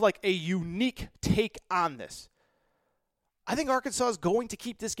have like a unique take on this. I think Arkansas is going to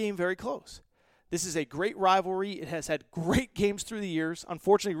keep this game very close. This is a great rivalry. It has had great games through the years.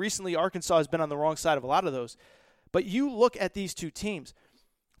 Unfortunately, recently, Arkansas has been on the wrong side of a lot of those. But you look at these two teams.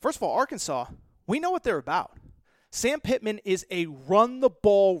 First of all, Arkansas, we know what they're about. Sam Pittman is a run the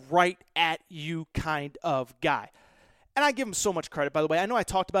ball right at you kind of guy. And I give him so much credit, by the way. I know I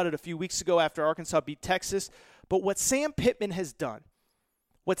talked about it a few weeks ago after Arkansas beat Texas, but what Sam Pittman has done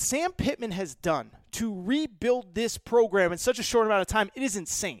to rebuild this program in such a short amount of time, it is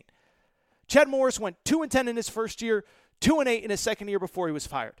insane. Chad Morris went 2-10 in his first year, 2-8 in his second year before he was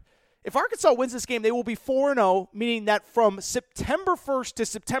fired. If Arkansas wins this game, they will be 4-0, meaning that from September 1st to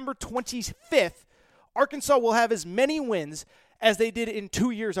September 25th, Arkansas will have as many wins as they did in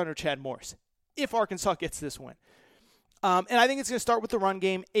 2 years under Chad Morris, if Arkansas gets this win. And I think it's going to start with the run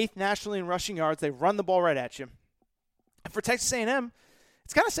game, 8th nationally in rushing yards. They run the ball right at you. And for Texas A&M,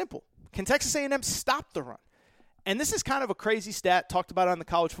 it's kind of simple. Can Texas A&M stop the run? And this is kind of a crazy stat, talked about on the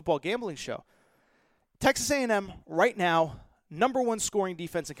College Football Gambling Show. Texas A&M, right now, number 1 scoring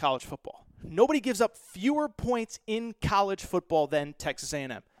defense in college football. Nobody gives up fewer points in college football than Texas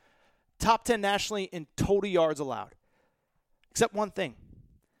A&M. Top 10 nationally in total yards allowed. Except one thing.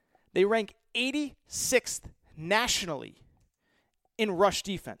 They rank 86th nationally in rush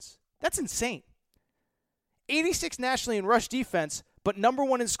defense. That's insane. 86th nationally in rush defense, but number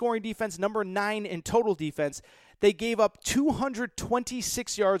 1 in scoring defense, number 9 in total defense. They gave up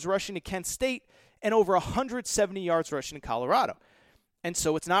 226 yards rushing to Kent State and over 170 yards rushing to Colorado. And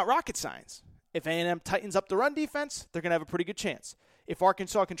so it's not rocket science. If A&M tightens up the run defense, they're going to have a pretty good chance. If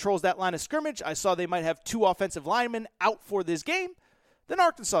Arkansas controls that line of scrimmage, I saw they might have 2 offensive linemen out for this game, then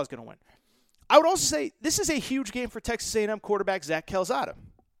Arkansas is going to win. I would also say this is a huge game for Texas A&M quarterback Zach Calzada.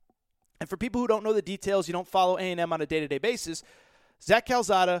 And for people who don't know the details, you don't follow A&M on a day-to-day basis, Zach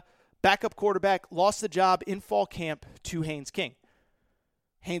Calzada, backup quarterback, lost the job in fall camp to Haynes King.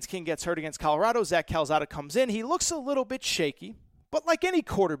 Haynes King gets hurt against Colorado. Zach Calzada comes in. He looks a little bit shaky, but like any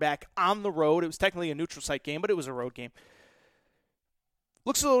quarterback on the road, it was technically a neutral site game, but it was a road game.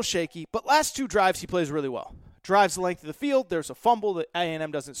 Looks a little shaky, but last 2 drives he plays really well. Drives the length of the field. There's a fumble that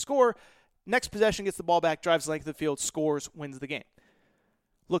A&M doesn't score. Next possession, gets the ball back, drives the length of the field, scores, wins the game.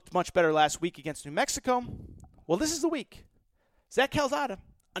 Looked much better last week against New Mexico. Well, this is the week. Zach Calzada,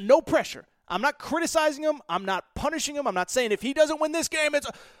 no pressure. I'm not criticizing him. I'm not punishing him. I'm not saying if he doesn't win this game, it's...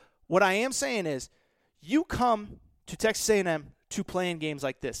 What I am saying is you come to Texas A&M to play in games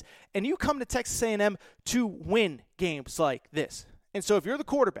like this, and you come to Texas A&M to win games like this. And so if you're the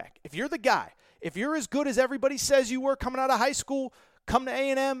quarterback, if you're the guy, if you're as good as everybody says you were coming out of high school, come to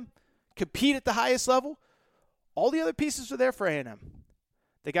A&M, compete at the highest level, all the other pieces are there for A&M.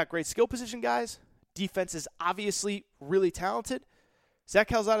 They got great skill position guys. Defense is obviously really talented. Zach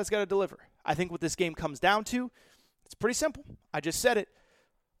Calzada's got to deliver. I think what this game comes down to, it's pretty simple. I just said it.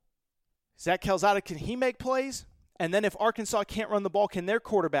 Zach Calzada, can he make plays? And then if Arkansas can't run the ball, can their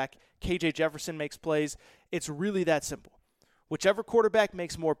quarterback, KJ Jefferson, makes plays? It's really that simple. Whichever quarterback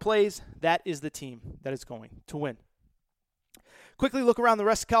makes more plays, that is the team that is going to win. Quickly look around the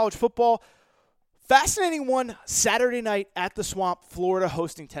rest of college football. Fascinating one Saturday night at the Swamp, Florida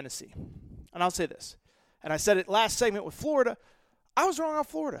hosting Tennessee. And I'll say this, and I said it last segment with Florida, I was wrong on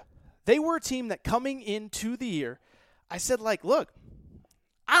Florida. They were a team that coming into the year, I said, look,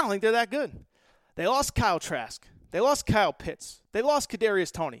 I don't think they're that good. They lost Kyle Trask. They lost Kyle Pitts. They lost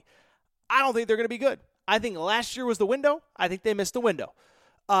Kadarius Toney. I don't think they're going to be good. I think last year was the window. I think they missed the window.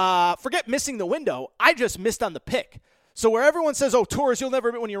 Forget missing the window. I just missed on the pick. So where everyone says, oh, Torres, you'll never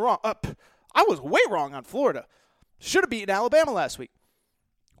admit when you're wrong. I was way wrong on Florida. Should have beaten Alabama last week.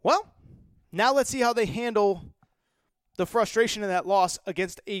 Well, now let's see how they handle the frustration of that loss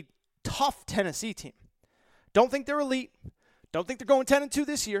against a tough Tennessee team. Don't think they're elite. Don't think they're going 10-2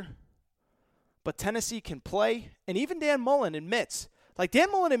 this year. But Tennessee can play. And even Dan Mullen admits,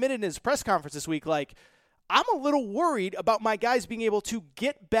 Dan Mullen admitted in his press conference this week, I'm a little worried about my guys being able to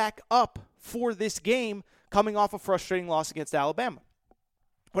get back up for this game coming off a frustrating loss against Alabama.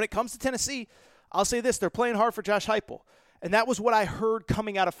 When it comes to Tennessee, I'll say this, they're playing hard for Josh Heupel. And that was what I heard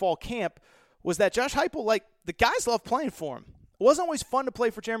coming out of fall camp, was that Josh Heupel, the guys love playing for him. It wasn't always fun to play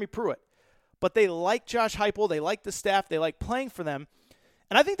for Jeremy Pruitt, but they like Josh Heupel, they like the staff, they like playing for them.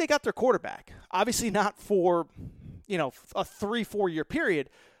 And I think they got their quarterback. Obviously not for, a 3-4 year period,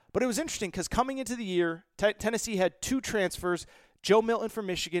 but it was interesting because coming into the year, Tennessee had 2 transfers, Joe Milton from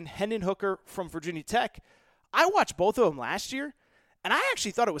Michigan, Hendon Hooker from Virginia Tech. I watched both of them last year, and I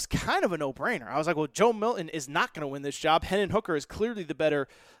actually thought it was kind of a no-brainer. I was like, well, Joe Milton is not going to win this job. Hendon Hooker is clearly the better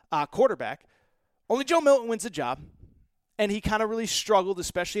quarterback. Only Joe Milton wins the job, and he kind of really struggled,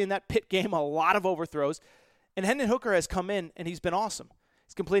 especially in that Pitt game, a lot of overthrows. And Hendon Hooker has come in, and he's been awesome.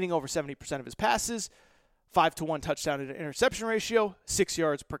 He's completing over 70% of his passes, 5-to-1 touchdown to interception ratio, 6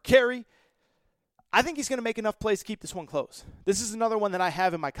 yards per carry. I think he's going to make enough plays to keep this one close. This is another one that I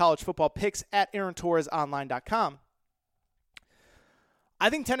have in my college football picks at AaronTorresOnline.com. I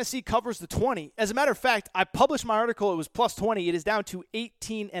think Tennessee covers the 20. As a matter of fact, I published my article. It was plus 20. It is down to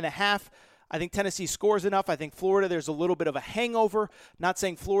 18.5. I think Tennessee scores enough. I think Florida, there's a little bit of a hangover. Not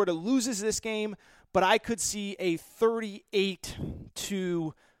saying Florida loses this game, but I could see a 38-28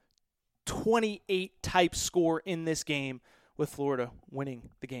 type score in this game with Florida winning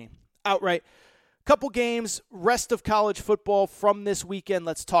the game outright. Couple games, rest of college football from this weekend.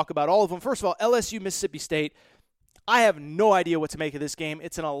 Let's talk about all of them. First of all, LSU, Mississippi State. I have no idea what to make of this game.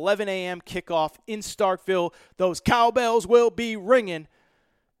 It's an 11 a.m. kickoff in Starkville. Those cowbells will be ringing.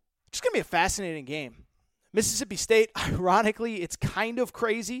 It's going to be a fascinating game. Mississippi State, ironically, it's kind of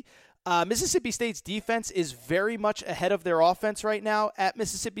crazy. Mississippi State's defense is very much ahead of their offense right now at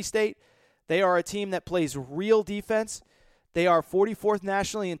Mississippi State. They are a team that plays real defense. They are 44th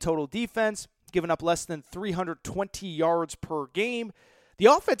nationally in total defense, giving up less than 320 yards per game. The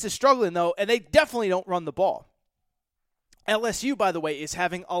offense is struggling, though, and they definitely don't run the ball. LSU, by the way, is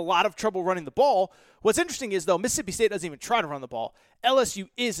having a lot of trouble running the ball. What's interesting is, though, Mississippi State doesn't even try to run the ball. LSU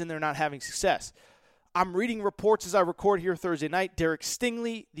is, and they're not having success. I'm reading reports as I record here Thursday night. Derek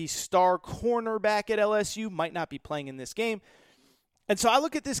Stingley, the star cornerback at LSU, might not be playing in this game. And so I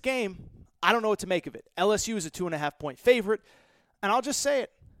look at this game, I don't know what to make of it. LSU is a 2.5-point favorite, and I'll just say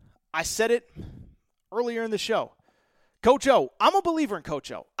it. I said it earlier in the show. Coach O, I'm a believer in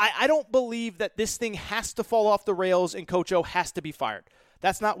Coach O. I don't believe that this thing has to fall off the rails and Coach O has to be fired.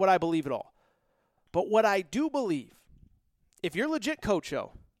 That's not what I believe at all. But what I do believe, if you're legit Coach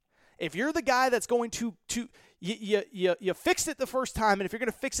O, if you're the guy that's going to you fixed it the first time, and if you're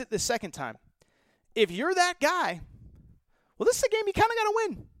going to fix it the second time, if you're that guy, well, this is a game you kind of got to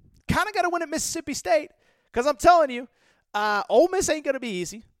win. Kind of got to win at Mississippi State, because I'm telling you, Ole Miss ain't going to be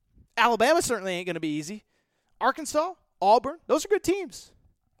easy. Alabama certainly ain't going to be easy. Arkansas, Auburn, those are good teams.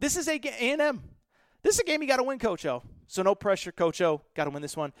 This is A&M. This is a game you got to win, Coach O. So no pressure, Coach O. Got to win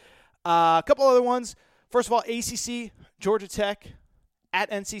this one. A couple other ones. First of all, ACC, Georgia Tech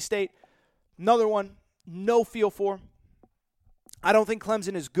at NC State. Another one, no feel for. I don't think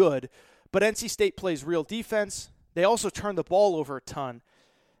Clemson is good, but NC State plays real defense. They also turn the ball over a ton.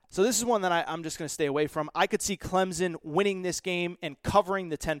 So this is one that I'm just going to stay away from. I could see Clemson winning this game and covering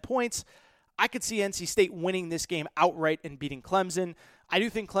the 10 points. I could see NC State winning this game outright and beating Clemson. I do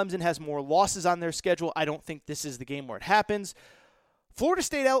think Clemson has more losses on their schedule. I don't think this is the game where it happens. Florida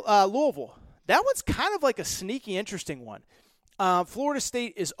State, Louisville. That one's kind of like a sneaky, interesting one. Florida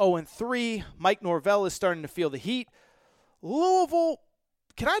State is 0-3. Mike Norvell is starting to feel the heat. Louisville,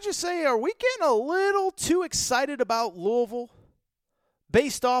 can I just say, are we getting a little too excited about Louisville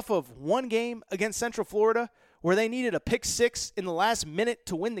based off of one game against Central Florida where they needed a pick six in the last minute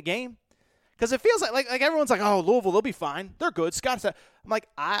to win the game? Because it feels like everyone's like, oh, Louisville, they'll be fine. They're good. Scott's I'm like,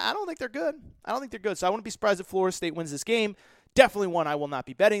 I don't think they're good. I don't think they're good. So I wouldn't be surprised if Florida State wins this game. Definitely one I will not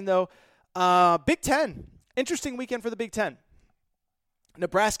be betting, though. Big Ten. Interesting weekend for the Big Ten.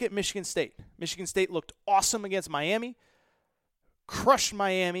 Nebraska at Michigan State. Michigan State looked awesome against Miami. Crushed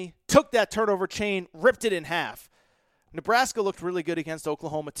Miami. Took that turnover chain. Ripped it in half. Nebraska looked really good against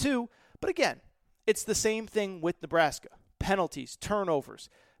Oklahoma, too. But again, it's the same thing with Nebraska. Penalties, turnovers,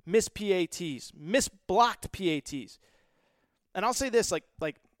 missed PATs, misblocked PATs. And I'll say this,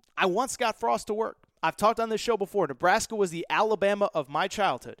 like I want Scott Frost to work. I've talked on this show before. Nebraska was the Alabama of my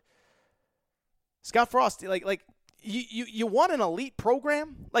childhood. Scott Frost, you want an elite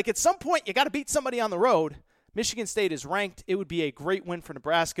program? Like at some point you got to beat somebody on the road. Michigan State is ranked. It would be a great win for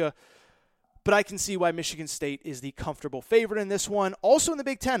Nebraska. But I can see why Michigan State is the comfortable favorite in this one. Also in the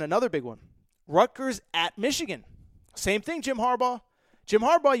Big Ten, another big one. Rutgers at Michigan. Same thing, Jim Harbaugh. Jim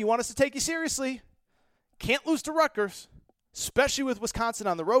Harbaugh, you want us to take you seriously. Can't lose to Rutgers, especially with Wisconsin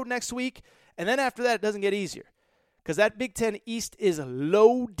on the road next week. And then after that, it doesn't get easier because that Big Ten East is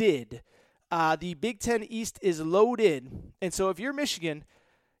loaded. The Big Ten East is loaded. And so if you're Michigan,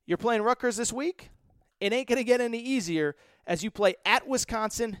 you're playing Rutgers this week, it ain't going to get any easier as you play at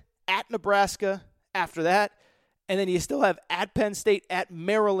Wisconsin, at Nebraska after that. And then you still have at Penn State, at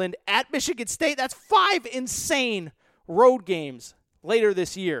Maryland, at Michigan State. That's 5 insane road games later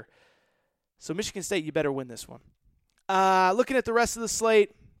this year. So Michigan State, you better win this one. Looking at the rest of the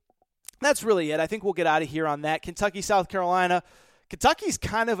slate, that's really it. I think we'll get out of here on that. Kentucky, South Carolina. Kentucky's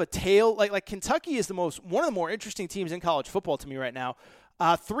kind of a tale. Like Kentucky is one of the more interesting teams in college football to me right now.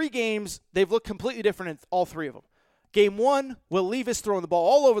 3 games, they've looked completely different in all 3 of them. Game 1, Will Levis throwing the ball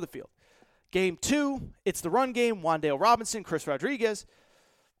all over the field. Game 2, it's the run game, Wan'Dale Robinson, Chris Rodriguez.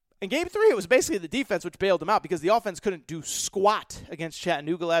 In Game 3, it was basically the defense which bailed them out because the offense couldn't do squat against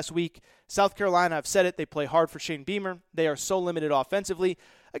Chattanooga last week. South Carolina, I've said it, they play hard for Shane Beamer. They are so limited offensively.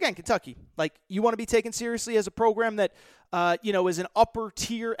 Again, Kentucky, you want to be taken seriously as a program that, is an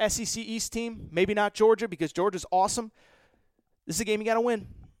upper-tier SEC East team. Maybe not Georgia because Georgia's awesome. This is a game you got to win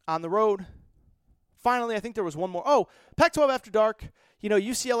on the road. Finally, I think there was one more. Oh, Pac-12 After Dark.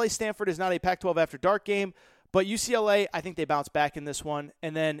 UCLA-Stanford is not a Pac-12 After Dark game, but UCLA, I think they bounce back in this one.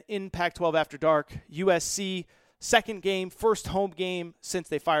 And then in Pac-12 After Dark, USC, second game, first home game since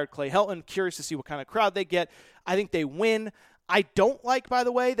they fired Clay Helton. Curious to see what kind of crowd they get. I think they win. I don't like, by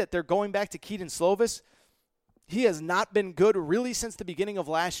the way, that they're going back to Keaton Slovis. He has not been good really since the beginning of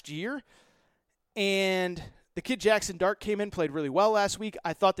last year. And the kid Jackson Dart came in, played really well last week.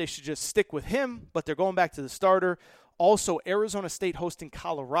 I thought they should just stick with him, but they're going back to the starter. Also, Arizona State hosting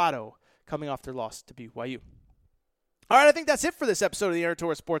Colorado, coming off their loss to BYU. All right, I think that's it for this episode of the Aaron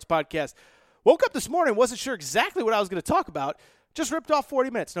Torres Sports Podcast. Woke up this morning, wasn't sure exactly what I was going to talk about. Just ripped off 40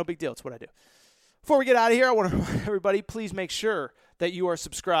 minutes. No big deal. It's what I do. Before we get out of here, I want to remind everybody, please make sure that you are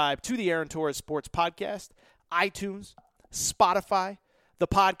subscribed to the Aaron Torres Sports Podcast, iTunes, Spotify, the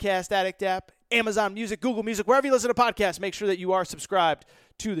Podcast Addict app, Amazon Music, Google Music, wherever you listen to podcasts, make sure that you are subscribed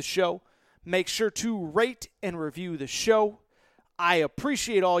to the show. Make sure to rate and review the show. I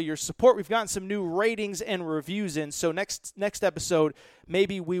appreciate all your support. We've gotten some new ratings and reviews in, so next episode,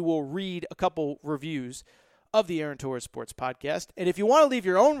 maybe we will read a couple reviews of the Aaron Torres Sports Podcast. And if you want to leave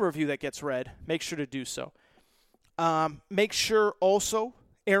your own review that gets read, make sure to do so. Make sure also,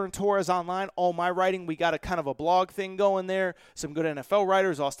 Aaron Torres Online, all my writing, we got a kind of a blog thing going there. Some good NFL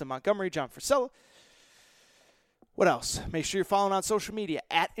writers, Austin Montgomery, John Frisella. What else? Make sure you're following on social media,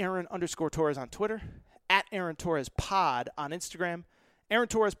 at Aaron_Torres on Twitter, at Aaron Torres Pod on Instagram, Aaron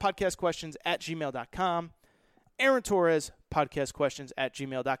Torres Podcast Questions at gmail.com, Aaron Torres Podcast Questions at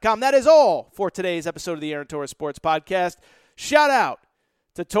gmail.com. That is all for today's episode of the Aaron Torres Sports Podcast. Shout out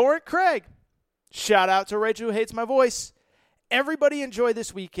to Torrent Craig. Shout out to Rachel who hates my voice. Everybody enjoy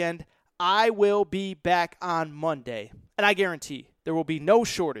this weekend. I will be back on Monday, and I guarantee there will be no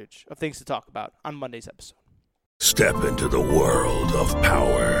shortage of things to talk about on Monday's episode. Step into the world of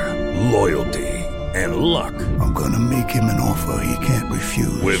power, loyalty, and luck. I'm going to make him an offer he can't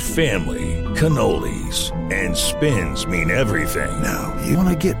refuse. With family, cannolis, and spins mean everything. Now, you want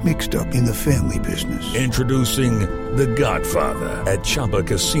to get mixed up in the family business. Introducing The Godfather at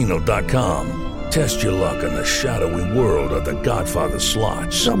ChumbaCasino.com. Test your luck in the shadowy world of The Godfather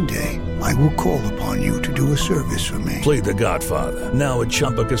slot. Someday, I will call upon you to do a service for me. Play The Godfather, now at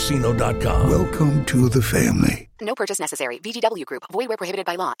ChumbaCasino.com. Welcome to the family. No purchase necessary. VGW Group. Void where prohibited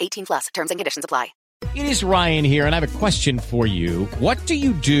by law. 18+. Terms and conditions apply. It is Ryan here, and I have a question for you. What do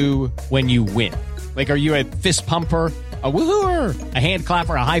you do when you win? Like, are you a fist pumper, a woohooer, a hand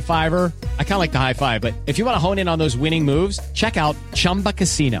clapper, a high fiver? I kind of like the high five, but if you want to hone in on those winning moves, check out Chumba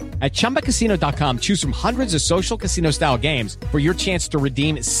Casino. At ChumbaCasino.com, choose from hundreds of social casino-style games for your chance to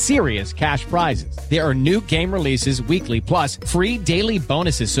redeem serious cash prizes. There are new game releases weekly, plus free daily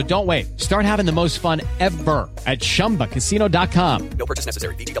bonuses, so don't wait. Start having the most fun ever at ChumbaCasino.com. No purchase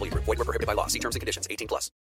necessary. VGW Group. Void where prohibited by law. See terms and conditions. 18+.